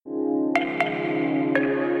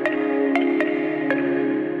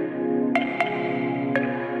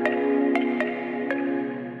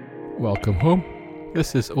welcome home.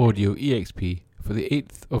 This is Audio EXP for the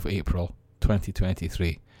 8th of April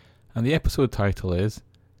 2023, and the episode title is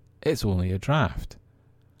It's Only a Draft.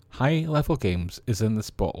 High Level Games is in the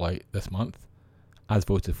spotlight this month, as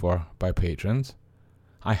voted for by patrons.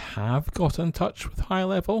 I have got in touch with High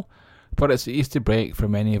Level, but it's the Easter break for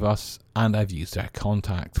many of us, and I've used their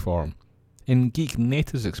contact form. In Geek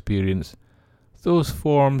Native's experience, those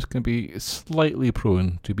forms can be slightly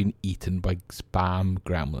prone to being eaten by spam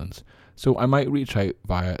gremlins, so I might reach out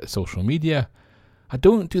via social media. I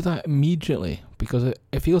don't do that immediately because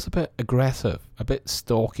it feels a bit aggressive, a bit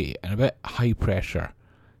stalky, and a bit high pressure.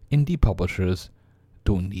 Indie publishers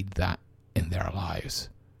don't need that in their lives.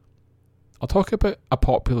 I'll talk about a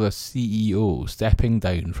popular CEO stepping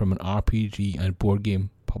down from an RPG and board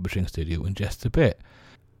game publishing studio in just a bit.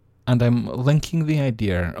 And I'm linking the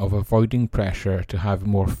idea of avoiding pressure to have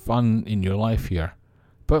more fun in your life here.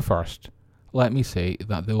 But first, let me say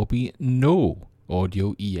that there will be no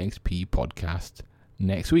Audio EXP podcast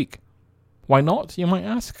next week. Why not, you might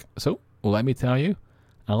ask? So, let me tell you,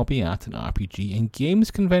 I'll be at an RPG and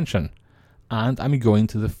games convention, and I'm going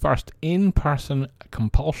to the first in-person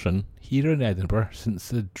compulsion here in Edinburgh since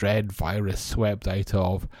the dread virus swept out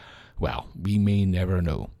of, well, we may never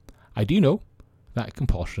know. I do know that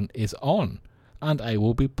compulsion is on, and I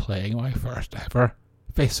will be playing my first ever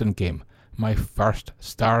Facing game, my first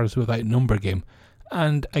Stars Without Number game,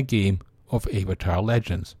 and a game of Avatar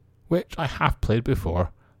Legends, which I have played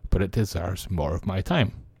before, but it deserves more of my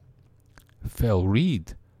time. Phil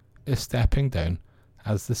Reed is stepping down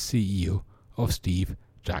as the CEO of Steve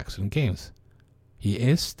Jackson Games. He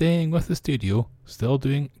is staying with the studio, still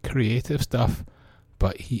doing creative stuff,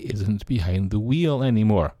 but he isn't behind the wheel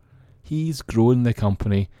anymore. He's grown the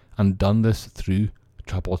company and done this through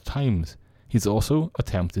troubled times. He's also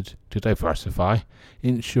attempted to diversify,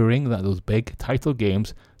 ensuring that those big title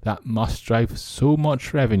games that must drive so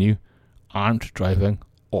much revenue aren't driving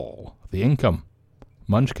all the income.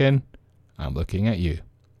 Munchkin, I'm looking at you.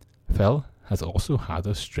 Phil has also had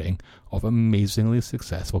a string of amazingly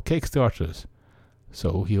successful Kickstarters,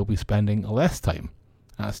 so he'll be spending less time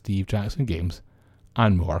at Steve Jackson Games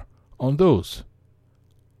and more on those.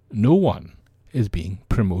 No one is being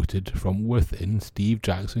promoted from within Steve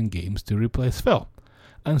Jackson Games to replace Phil,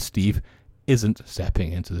 and Steve isn't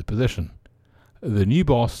stepping into the position. The new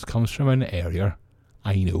boss comes from an area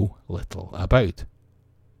I know little about: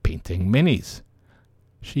 painting minis.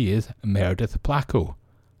 She is Meredith Placco,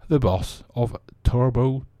 the boss of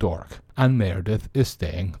Turbo Dork, and Meredith is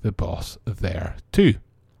staying the boss there too.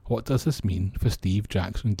 What does this mean for Steve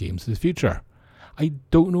Jackson Games' future? I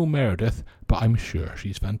don't know Meredith, but I'm sure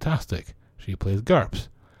she's fantastic. She plays GURPS.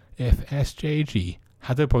 If SJG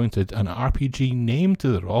had appointed an RPG name to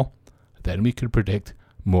the role, then we could predict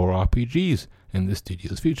more RPGs in the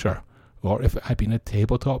studio's future. Or if it had been a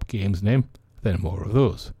tabletop games name, then more of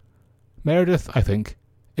those. Meredith, I think,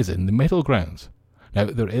 is in the middle grounds. Now,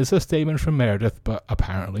 there is a statement from Meredith, but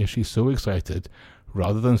apparently she's so excited,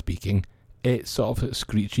 rather than speaking, it sort of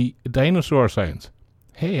screechy dinosaur sounds.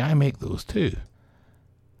 Hey, I make those too.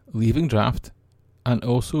 Leaving draft and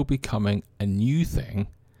also becoming a new thing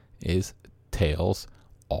is Tales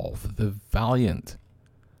of the Valiant.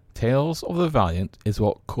 Tales of the Valiant is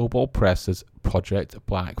what Cobalt Press's Project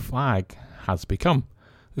Black Flag has become.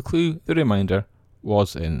 The clue, the reminder,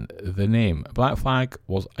 was in the name. Black Flag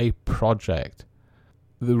was a project.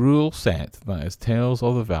 The rule set that is Tales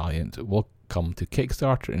of the Valiant will come to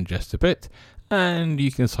Kickstarter in just a bit, and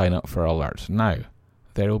you can sign up for alerts now.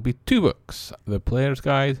 There will be 2 books, The Player's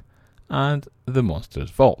Guide and The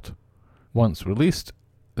Monster's Vault. Once released,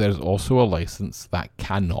 there's also a license that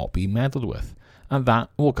cannot be meddled with, and that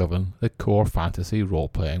will govern the core fantasy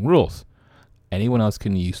role-playing rules. Anyone else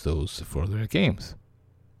can use those for their games.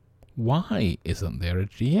 Why isn't there a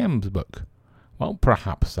GM's book? Well,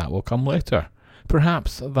 perhaps that will come later.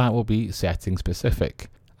 Perhaps that will be setting specific,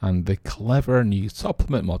 and the clever new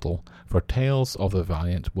supplement model for Tales of the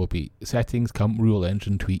Valiant will be settings come rule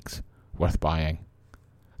engine tweaks worth buying.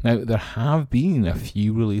 Now, there have been a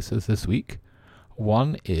few releases this week.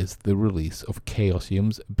 One is the release of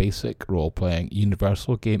Chaosium's basic role-playing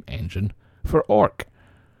universal game engine for Orc.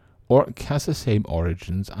 Orc has the same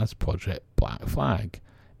origins as Project Black Flag.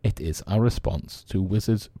 It is a response to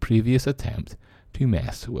Wizards' previous attempt to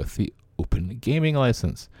mess with the open gaming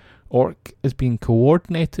license. Orc is being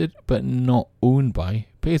coordinated but not owned by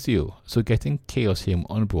Paizo, so getting Chaosium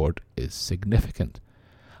on board is significant.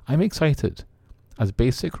 I'm excited, as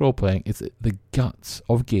basic role-playing is the guts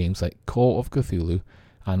of games like Call of Cthulhu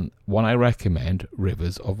and one I recommend,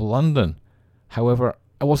 Rivers of London. However,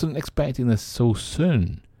 I wasn't expecting this so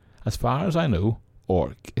soon. As far as I know,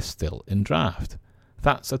 Orc is still in draft.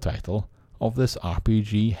 That's the title of this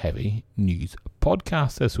RPG-heavy news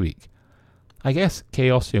podcast this week. I guess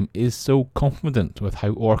Chaosium is so confident with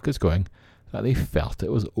how Orc is going that they felt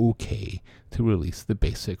it was okay to release the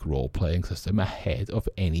basic role-playing system ahead of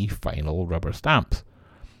any final rubber stamps.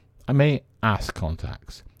 I may ask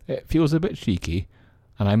contacts. It feels a bit cheeky,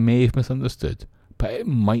 and I may have misunderstood, but it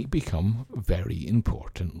might become very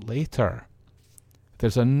important later.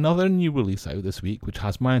 There's another new release out this week which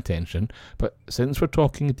has my attention, but since we're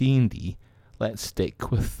talking D&D, let's stick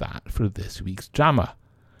with that for this week's drama.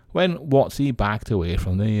 When WotC backed away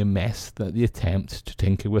from the mess that the attempt to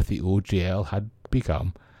tinker with the OGL had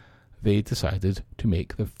become, they decided to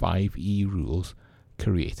make the 5e rules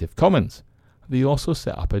Creative Commons. They also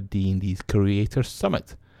set up a D&D's Creator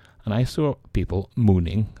Summit, and I saw people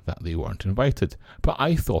moaning that they weren't invited, but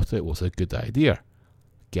I thought it was a good idea.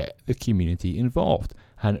 Get the community involved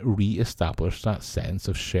and re-establish that sense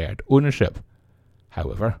of shared ownership.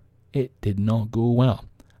 However, it did not go well,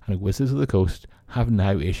 and Wizards of the Coast have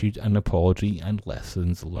now issued an apology and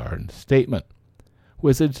lessons learned statement.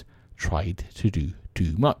 Wizards tried to do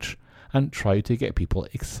too much and tried to get people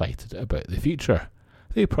excited about the future.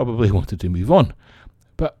 They probably wanted to move on,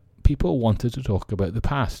 but people wanted to talk about the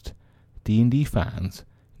past. D&D fans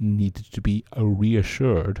needed to be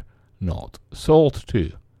reassured, not sold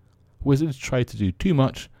to. Wizards tried to do too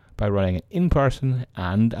much by running an in-person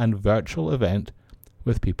and virtual event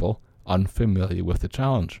with people unfamiliar with the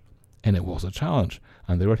challenge. And it was a challenge,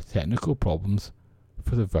 and there were technical problems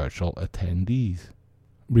for the virtual attendees.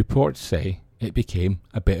 Reports say it became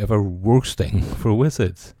a bit of a roasting for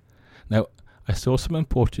Wizards. Now, I saw some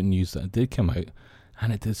important news that did come out,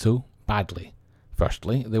 and it did so badly.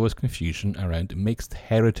 Firstly, there was confusion around mixed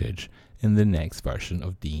heritage in the next version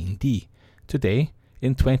of D&D. Today,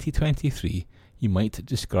 in 2023, you might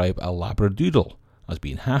describe a Labradoodle as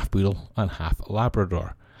being half Poodle and half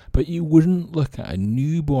Labrador, but you wouldn't look at a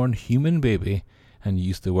newborn human baby and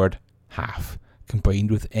use the word half combined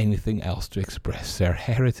with anything else to express their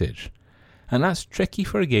heritage. And that's tricky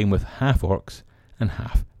for a game with half orcs and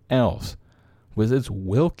half elves. Wizards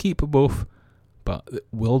will keep both, but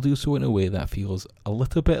will do so in a way that feels a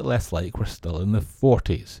little bit less like we're still in the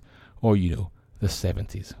 40s, or the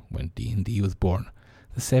 70s when D&D was born.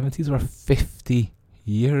 The 70s were 50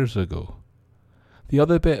 years ago. The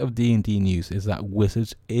other bit of D&D news is that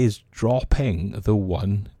Wizards is dropping the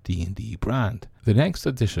one D&D brand. The next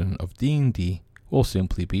edition of D&D will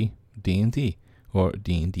simply be D&D, or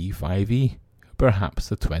D&D 5e, perhaps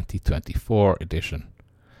the 2024 edition.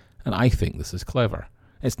 And I think this is clever.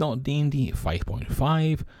 It's not D&D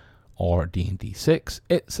 5.5 or D&D 6,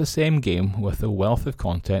 it's the same game with a wealth of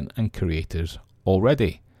content and creators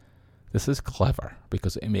already. This is clever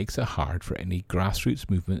because it makes it hard for any grassroots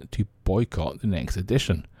movement to boycott the next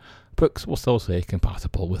edition. Books will still say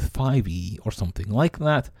compatible with 5e or something like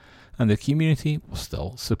that, and the community will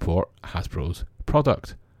still support Hasbro's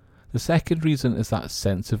product. The second reason is that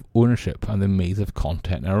sense of ownership and the maze of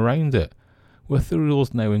content around it. With the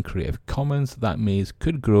rules now in Creative Commons, that maze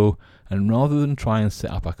could grow, and rather than try and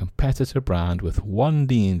set up a competitor brand with one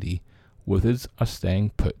D&D, Wizards are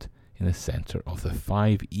staying put in the centre of the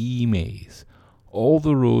 5e maze. All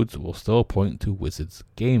the roads will still point to Wizards'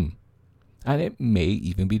 game. And it may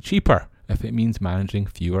even be cheaper if it means managing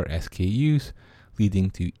fewer SKUs, leading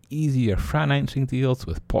to easier financing deals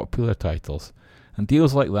with popular titles. And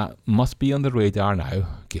deals like that must be on the radar now,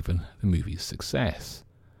 given the movie's success.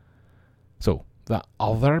 So, that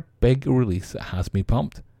other big release that has me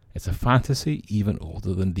pumped, it's a fantasy even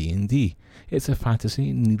older than D&D. It's a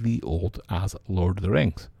fantasy nearly old as Lord of the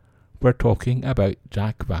Rings. We're talking about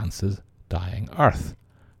Jack Vance's Dying Earth.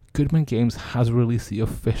 Goodman Games has released the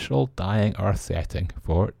official Dying Earth setting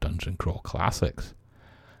for Dungeon Crawl Classics.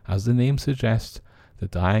 As the name suggests, the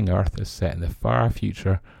Dying Earth is set in the far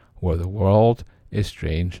future where the world is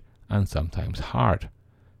strange and sometimes hard.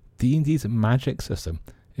 D&D's magic system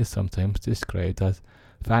is sometimes described as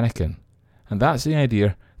Vanakin, and that's the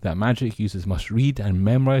idea that magic users must read and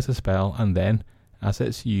memorize a spell, and then, as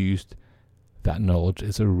it's used, that knowledge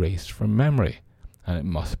is erased from memory, and it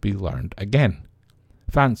must be learned again.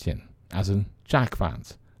 Vancian, as in Jack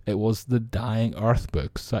Vance. It was the Dying Earth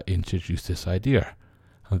books that introduced this idea,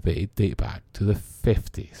 and they date back to the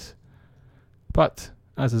 50s. But,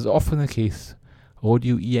 as is often the case,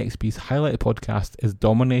 Audio EXP's highlight podcast is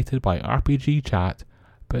dominated by RPG chat,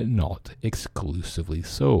 but not exclusively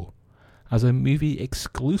so. As a movie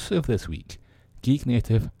exclusive this week, Geek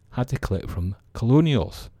Native had a clip from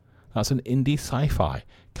Colonials. That's an indie sci-fi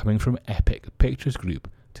coming from Epic Pictures Group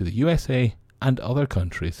to the USA and other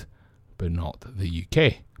countries, but not the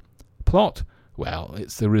UK. Plot: Well,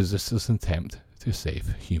 it's the resistance attempt to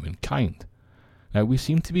save humankind. Now, we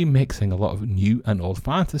seem to be mixing a lot of new and old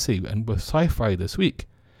fantasy, and with sci-fi this week,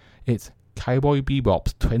 it's Cowboy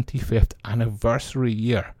Bebop's 25th anniversary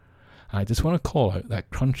year. And I just want to call out that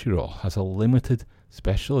Crunchyroll has a limited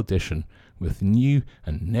special edition with new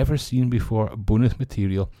and never seen before bonus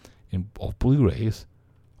material of Blu-rays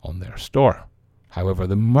on their store. However,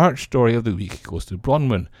 the merch story of the week goes to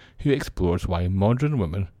Bronwyn, who explores why modern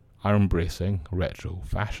women are embracing retro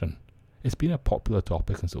fashion. It's been a popular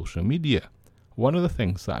topic on social media. One of the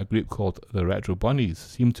things that a group called the Retro Bunnies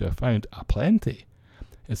seem to have found aplenty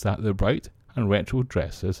is that the bright and retro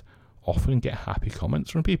dresses often get happy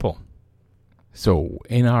comments from people. So,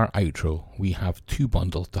 in our outro, we have 2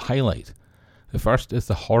 bundles to highlight. The first is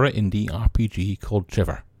the horror indie RPG called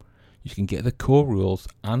Shiver. You can get the core rules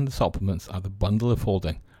and the supplements at the bundle of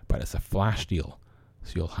holding, but it's a flash deal,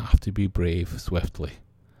 so you'll have to be brave swiftly.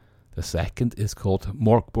 The second is called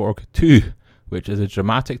Morkborg 2, which is a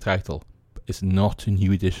dramatic title. It's not a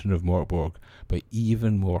new edition of Morkborg, but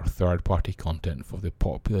even more third-party content for the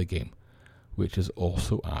popular game, which is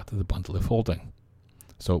also at the bundle of holding.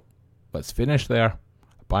 So, let's finish there,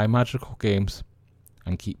 buy magical games,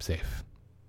 and keep safe.